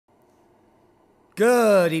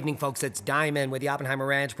Good evening, folks. It's Diamond with the Oppenheimer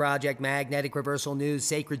Ranch Project, Magnetic Reversal News,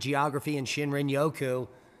 Sacred Geography, and Shinrin Yoku,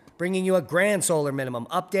 bringing you a grand solar minimum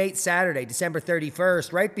update Saturday, December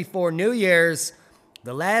 31st, right before New Year's,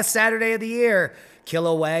 the last Saturday of the year,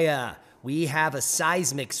 Kīlauea. We have a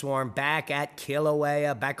seismic swarm back at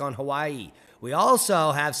Kīlauea, back on Hawaii. We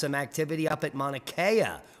also have some activity up at Mauna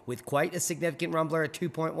Kea with quite a significant rumbler at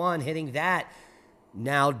 2.1 hitting that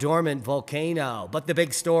now dormant volcano. But the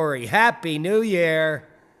big story, Happy New Year.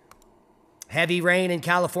 Heavy rain in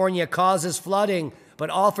California causes flooding, but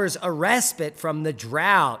offers a respite from the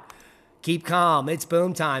drought. Keep calm, it's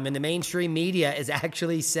boom time, and the mainstream media is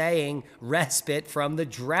actually saying respite from the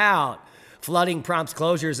drought. Flooding prompts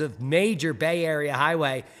closures of major Bay Area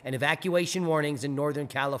highway and evacuation warnings in Northern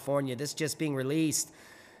California. This just being released.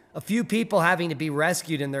 A few people having to be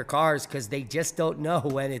rescued in their cars because they just don't know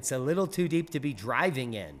when it's a little too deep to be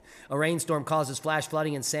driving in. A rainstorm causes flash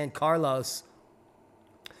flooding in San Carlos.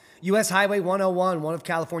 U.S. Highway 101, one of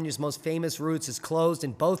California's most famous routes, is closed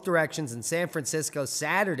in both directions in San Francisco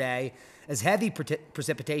Saturday as heavy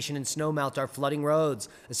precipitation and snowmelt are flooding roads,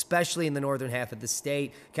 especially in the northern half of the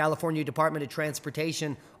state. California Department of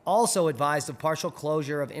Transportation also advised of partial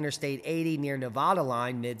closure of Interstate 80 near Nevada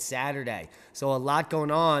line mid-Saturday. So a lot going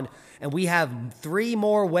on. And we have 3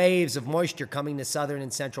 more waves of moisture coming to southern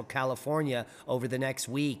and central California over the next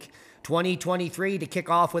week. 2023 to kick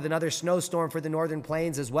off with another snowstorm for the northern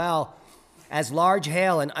plains as well, as large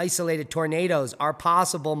hail and isolated tornadoes are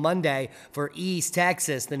possible Monday for East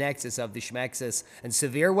Texas, the nexus of the Schmexus. And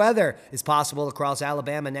severe weather is possible across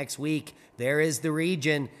Alabama next week. There is the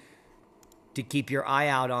region to keep your eye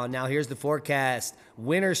out on. Now here's the forecast.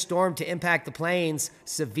 Winter storm to impact the plains,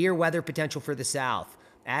 severe weather potential for the south.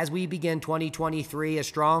 As we begin 2023, a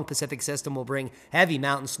strong Pacific system will bring heavy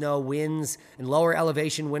mountain snow, winds, and lower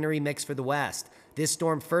elevation wintry mix for the west. This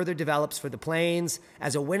storm further develops for the plains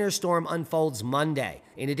as a winter storm unfolds Monday.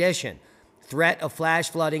 In addition, threat of flash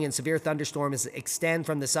flooding and severe thunderstorms extend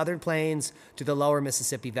from the southern plains to the lower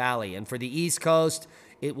Mississippi Valley. And for the East Coast,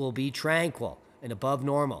 it will be tranquil and above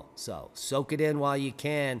normal. So soak it in while you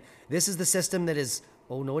can. This is the system that is,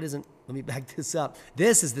 oh no it isn't, let me back this up.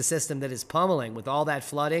 This is the system that is pummeling with all that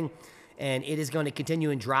flooding, and it is going to continue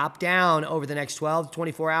and drop down over the next 12 to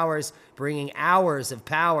 24 hours, bringing hours of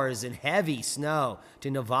powers and heavy snow to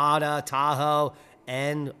Nevada, Tahoe,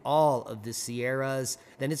 and all of the Sierras.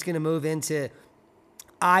 Then it's going to move into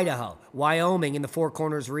Idaho, Wyoming in the Four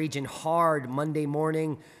Corners region hard Monday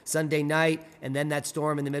morning, Sunday night, and then that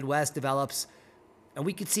storm in the Midwest develops. And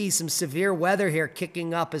we could see some severe weather here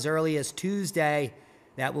kicking up as early as Tuesday.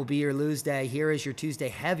 That will be your lose day. Here is your Tuesday.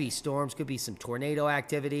 Heavy storms. Could be some tornado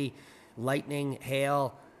activity, lightning,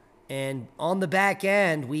 hail. And on the back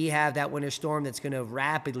end, we have that winter storm that's going to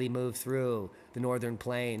rapidly move through the northern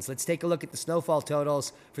plains. Let's take a look at the snowfall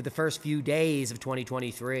totals for the first few days of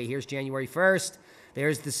 2023. Here's January 1st.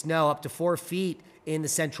 There's the snow up to 4 feet in the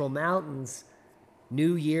central mountains.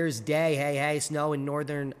 New Year's Day, hey, snow in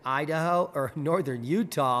northern Idaho, or northern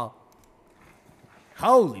Utah.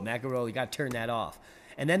 Holy mackerel, you got to turn that off.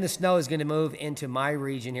 And then the snow is going to move into my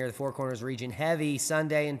region here, the Four Corners region, heavy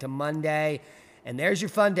Sunday into Monday. And there's your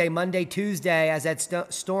fun day, Monday, Tuesday, as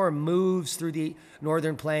that storm moves through the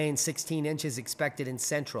northern plains. 16 inches expected in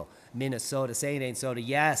central Minnesota. Say it ain't soda.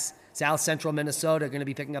 Yes, south central Minnesota going to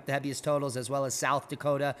be picking up the heaviest totals, as well as South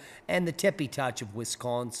Dakota and the tippy touch of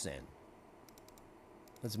Wisconsin.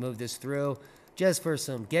 Let's move this through just for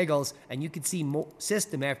some giggles. And you can see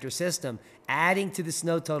system after system adding to the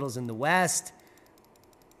snow totals in the west.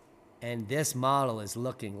 And this model is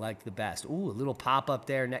looking like the best. Ooh, a little pop up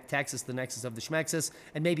there. Texas, the nexus of the Schmexus.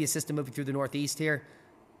 And maybe a system moving through the northeast here.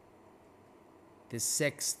 The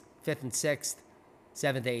 6th, 5th, and 6th,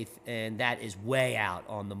 7th, 8th. And that is way out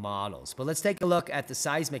on the models. But let's take a look at the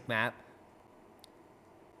seismic map.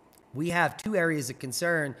 We have 2 areas of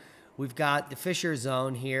concern. We've got the Fisher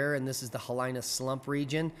Zone here, and this is the Helena Slump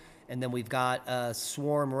region. And then we've got a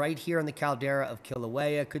swarm right here in the caldera of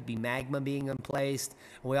Kīlauea. Could be magma being emplaced.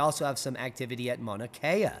 And we also have some activity at Mauna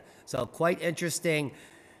Kea. So quite interesting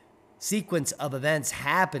sequence of events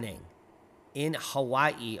happening in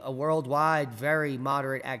Hawaii. A worldwide, very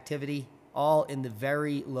moderate activity, all in the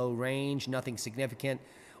very low range, nothing significant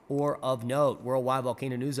or of note. Worldwide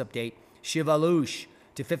volcano news update. Shivalush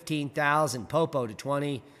to 15,000, Popo to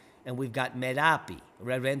 20. And we've got Merapi,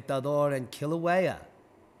 Reventador, and Kīlauea.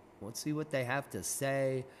 Let's see what they have to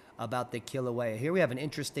say about the Kīlauea. Here we have an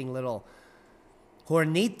interesting little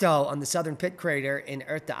hornito on the southern pit crater in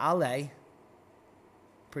Erta Ale.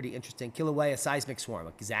 Pretty interesting. Kīlauea seismic swarm,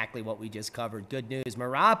 exactly what we just covered. Good news.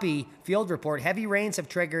 Merapi field report. Heavy rains have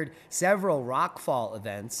triggered several rockfall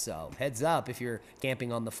events, so heads up if you're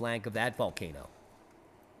camping on the flank of that volcano.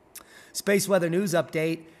 Space weather news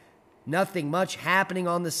update. Nothing much happening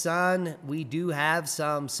on the sun. We do have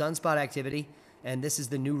some sunspot activity, and this is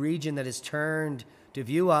the new region that has turned to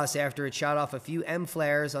view us after it shot off a few M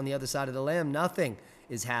flares on the other side of the limb. Nothing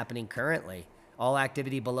is happening currently. All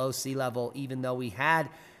activity below sea level, even though we had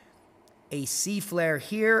a C flare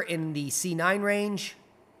here in the C9 range.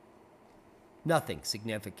 Nothing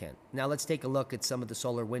significant. Now let's take a look at some of the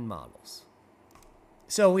solar wind models.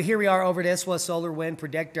 So here we are over this was solar wind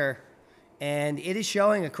predictor, and it is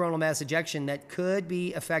showing a coronal mass ejection that could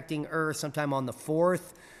be affecting Earth sometime on the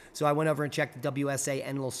 4th. So I went over and checked the WSA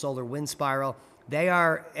Enlil solar wind spiral. They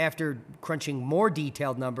are, after crunching more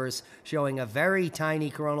detailed numbers, showing a very tiny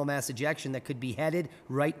coronal mass ejection that could be headed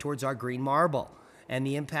right towards our green marble. And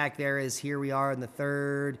the impact there is, here we are in the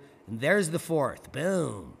 3rd, and there's the 4th.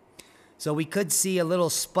 Boom. So we could see a little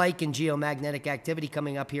spike in geomagnetic activity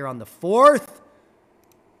coming up here on the 4th,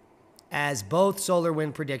 as both solar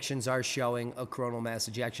wind predictions are showing a coronal mass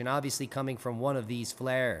ejection, obviously coming from one of these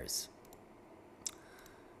flares.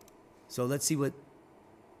 So let's see what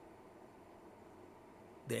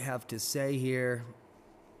they have to say here.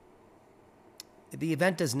 The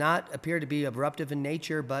event does not appear to be eruptive in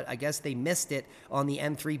nature, but I guess they missed it on the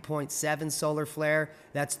M3.7 solar flare.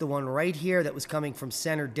 That's the one right here that was coming from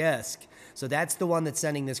center disk. So that's the one that's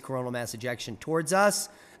sending this coronal mass ejection towards us.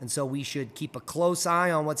 And so we should keep a close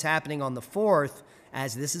eye on what's happening on the 4th,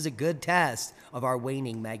 as this is a good test of our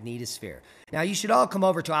waning magnetosphere. Now, you should all come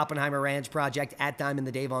over to Oppenheimer Ranch Project at Diamond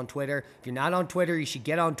the Dave on Twitter. If you're not on Twitter, you should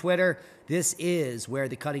get on Twitter. This is where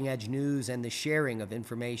the cutting edge news and the sharing of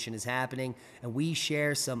information is happening. And we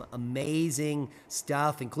share some amazing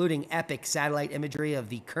stuff, including epic satellite imagery of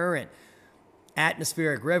the current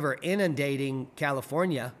atmospheric river inundating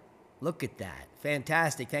California. Look at that.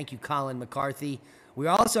 Fantastic. Thank you, Colin McCarthy. We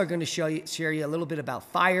also are going to share you a little bit about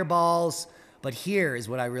fireballs. But here is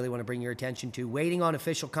what I really want to bring your attention to. Waiting on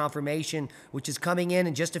official confirmation, which is coming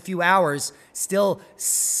in just a few hours. Still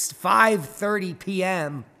 5:30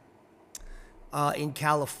 p.m. In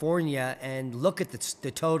California. And look at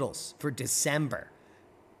the totals for December.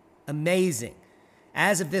 Amazing.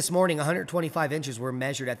 As of this morning, 125 inches were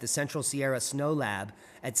measured at the Central Sierra Snow Lab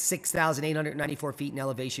at 6,894 feet in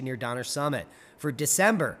elevation near Donner Summit. For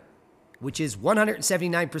December, which is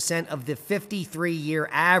 179% of the 53-year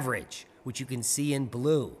average, which you can see in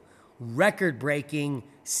blue. Record-breaking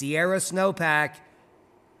Sierra snowpack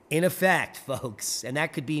in effect, folks. And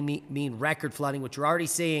that could mean record flooding, which we're already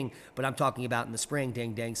seeing, but I'm talking about in the spring,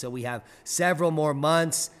 ding, ding. So we have several more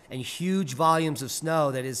months and huge volumes of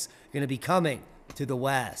snow that is going to be coming to the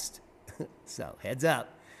west. So heads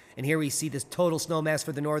up. And here we see this total snow mass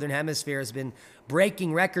for the Northern Hemisphere has been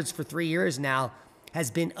breaking records for 3 years now,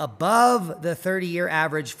 has been above the 30-year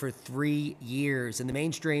average for 3 years. In the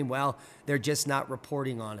mainstream, well, they're just not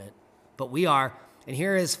reporting on it. But we are. And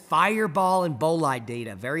here is fireball and bolide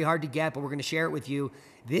data. Very hard to get, but we're going to share it with you.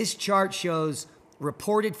 This chart shows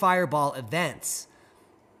reported fireball events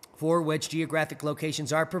for which geographic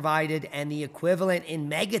locations are provided and the equivalent in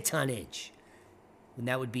megatonnage. And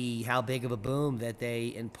that would be how big of a boom that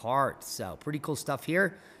they impart. So pretty cool stuff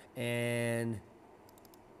here. And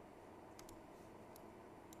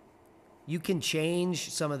you can change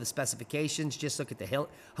some of the specifications. Just look at the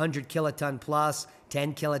 100 kiloton plus,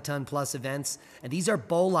 10 kiloton plus events. And these are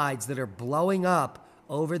bolides that are blowing up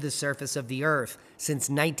over the surface of the Earth since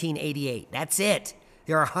 1988. That's it.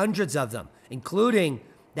 There are hundreds of them, including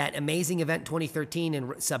that amazing event 2013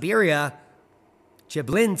 in Siberia,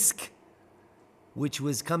 Chelyabinsk, which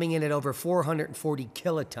was coming in at over 440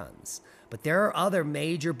 kilotons. But there are other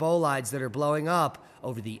major bolides that are blowing up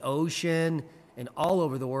over the ocean and all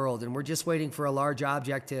over the world. And we're just waiting for a large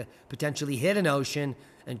object to potentially hit an ocean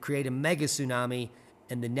and create a mega tsunami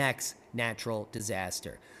and the next natural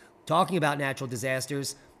disaster. Talking about natural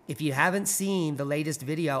disasters, if you haven't seen the latest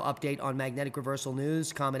video update on magnetic reversal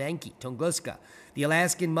news, Comet Enki, Tunguska, the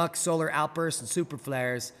Alaskan muck solar outbursts and super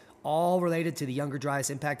flares, all related to the Younger Dryas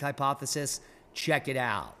impact hypothesis, check it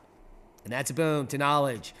out. And that's a boom to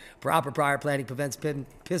knowledge. Proper prior planning prevents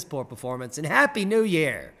piss poor performance. And Happy New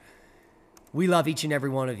Year. We love each and every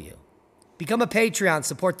one of you. Become a Patreon.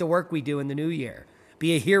 Support the work we do in the new year.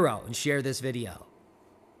 Be a hero and share this video.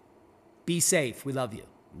 Be safe. We love you.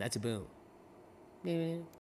 And that's a boom.